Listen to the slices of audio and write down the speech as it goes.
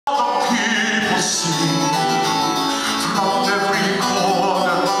sing. From every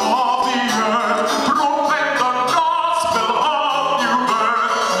corner of the earth, proclaim the gospel of new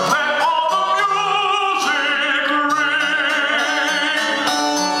birth. Let all the music ring.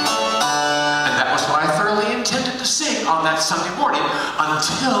 And that was what I thoroughly intended to sing on that Sunday morning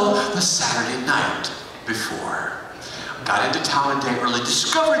until the Saturday night before. Got into town a day early,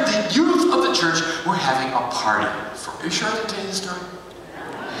 discovered the youth of the church were having a party. Are you sure I can tell you this story?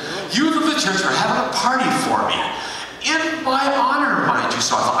 Youth of the church were having a party for me. In my honor, mind you,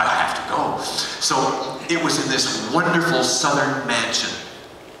 so I thought, I have to go. So it was in this wonderful southern mansion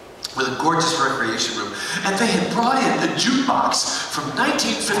with a gorgeous recreation room. And they had brought in a jukebox from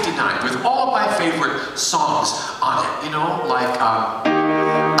 1959 with all of my favorite songs on it. You know, like, I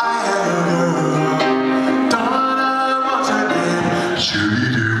had a girl, Donna was her name,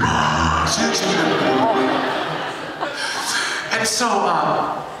 and so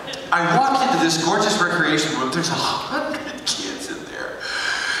I walked into this gorgeous recreation room. There's 100 kids in there.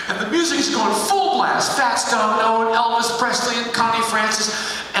 And the music is going full blast. Fats Domino and Elvis Presley and Connie Francis.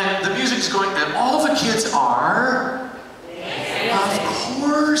 And the music is going, and all the kids are... Of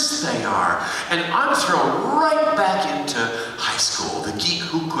course they are. And I'm thrown right back into high school. The geek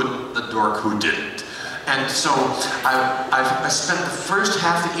who couldn't, the dork who didn't. And so I spent the first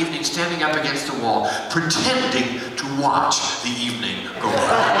half of the evening standing up against the wall, pretending to watch the evening go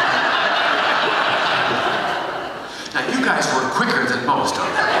by. Now, you guys were quicker than most on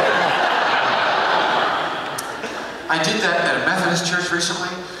that. I did that at a Methodist church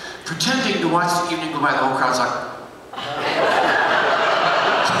recently, pretending to watch the evening go by. The whole crowd's like...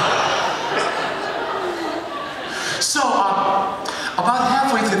 So, about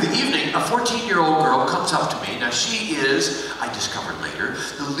halfway through the evening, a 14-year-old girl comes up to me. Now, she is, I discovered later,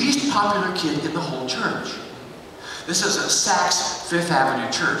 the least popular kid in the whole church. This is a Saks Fifth Avenue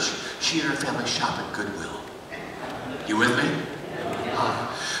church. She and her family shop at Goodwill. You with me?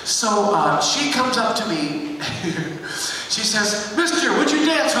 So she comes up to me. She says, "Mister, would you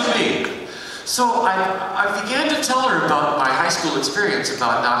dance with me?" So I began to tell her about my high school experience,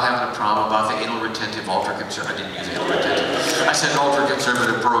 about not having a prom, about the anal retentive, ultra-conservative. I didn't use anal retentive. I said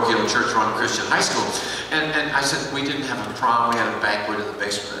ultra-conservative, parochial, church-run Christian high school. And I said, we didn't have a prom. We had a banquet in the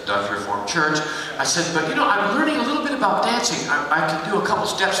basement of the Dutch Reformed Church. I said, but you know, I'm learning a little bit about dancing. I can do a couple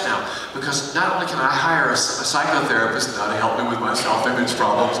steps now, because not only can I hire a psychotherapist now to help me with my self-image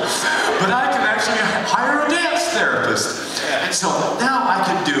problems, but I can actually hire a dance therapist. And so now I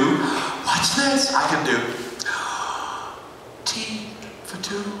can do, watch this, I can do T for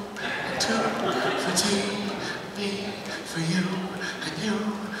two, and two for T, me for you, and you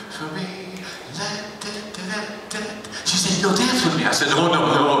for me. She said, "You'll dance with me." I said, "No,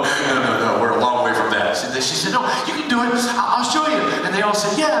 we're a long way from that." She said, "No, you can do it. I'll show you." And they all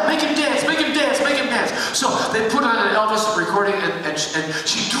said, "Yeah, make him dance, make him dance, make him dance." So they put on an Elvis recording, and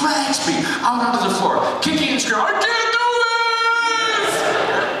she drags me out onto the floor, kicking and screaming, "I can't do this!"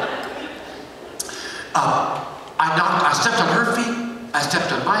 I stepped on her feet, I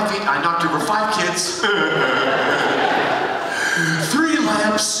stepped on my feet, I knocked over 5 kids, 3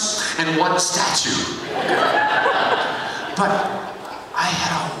 lamps, and 1 statue. But I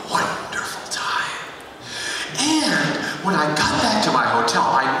had a wonderful time. And when I got back to my hotel,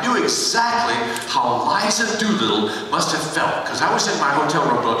 I knew exactly how Liza Doolittle must have felt, because I was in my hotel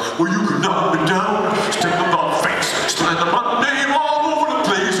room going, "Well, you can knock me down, stick them on face, spend the money all over the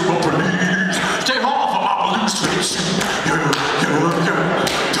place, well, please, stay off of my blue space." I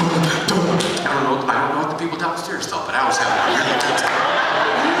don't know what the people downstairs thought, but I was having a really good time.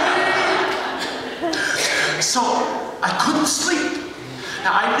 So I couldn't sleep.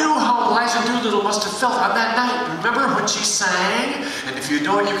 Now I knew how Liza Doolittle must have felt on that night. Remember when she sang? And if you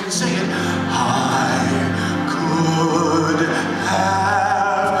know it, you can sing it. I could have